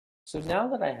So now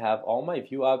that I have all my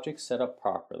view objects set up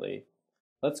properly,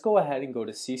 let's go ahead and go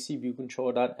to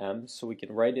ccViewController.m so we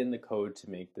can write in the code to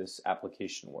make this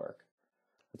application work.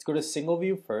 Let's go to single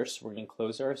view first. We're going to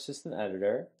close our assistant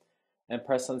editor and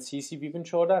press on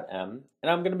ccViewController.m, and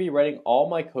I'm going to be writing all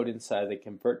my code inside the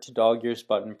convert to dog ears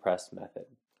button press method.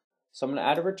 So I'm going to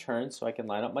add a return so I can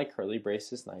line up my curly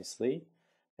braces nicely,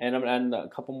 and I'm going to add a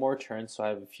couple more returns so I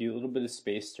have a little bit of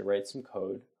space to write some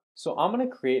code. So I'm going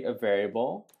to create a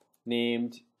variable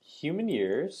named human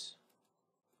years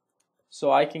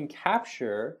so I can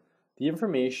capture the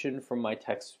information from my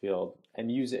text field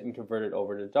and use it and convert it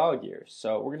over to dog years.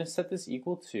 So we're going to set this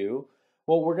equal to,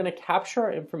 well, we're going to capture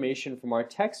our information from our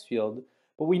text field,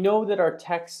 but we know that our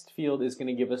text field is going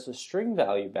to give us a string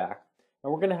value back,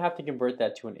 and we're going to have to convert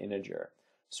that to an integer.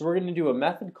 So we're going to do a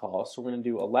method call. So we're going to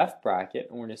do a left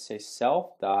bracket, and we're going to say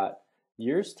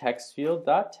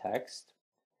self.yearsTextField.text.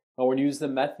 And we're going to use the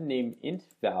method name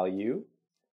intValue.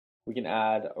 We can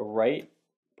add a right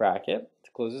bracket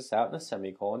to close this out and a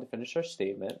semicolon to finish our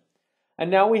statement. And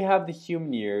now we have the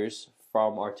human years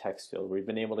from our text field. We've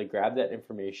been able to grab that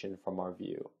information from our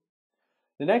view.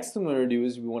 The next thing we're going to do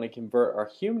is we want to convert our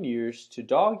human years to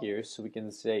dog years, so we can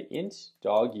say int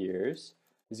dog years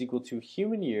is equal to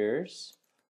human years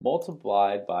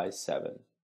multiplied by 7.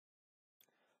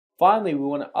 Finally, we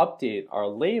want to update our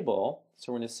label,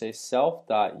 so we're going to say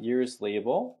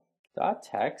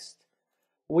self.yearslabel.text.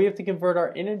 We have to convert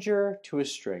our integer to a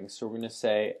string, so we're going to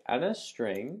say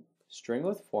string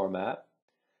with format,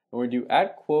 and we're going to do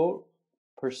add quote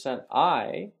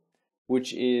 %i,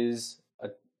 which is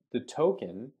the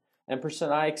token, and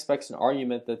 %i expects an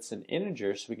argument that's an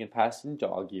integer, so we can pass in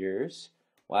dog years.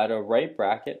 We'll add a right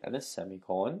bracket and a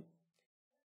semicolon.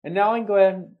 And now I can go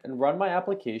ahead and run my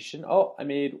application. Oh, I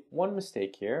made one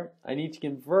mistake here. I need to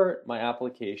convert my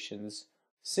application's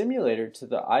simulator to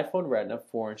the iPhone Retina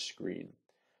 4-inch screen.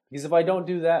 Because if I don't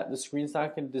do that, the screen's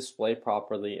not going to display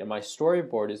properly, and my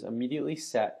storyboard is immediately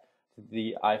set to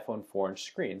the iPhone 4-inch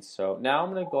screen. So now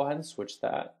I'm going to go ahead and switch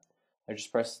that. I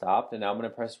just press stop, and now I'm going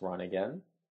to press run again.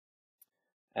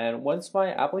 And once my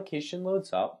application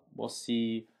loads up, we'll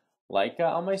see Leica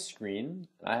on my screen.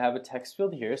 I have a text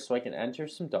field here so I can enter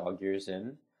some dog years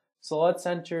in. So let's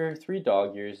enter 3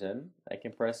 dog years in. I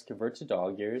can press convert to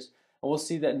dog years, and we'll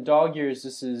see that in dog years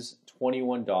this is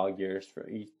 21 dog years for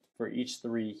each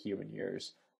 3 human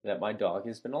years that my dog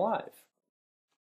has been alive.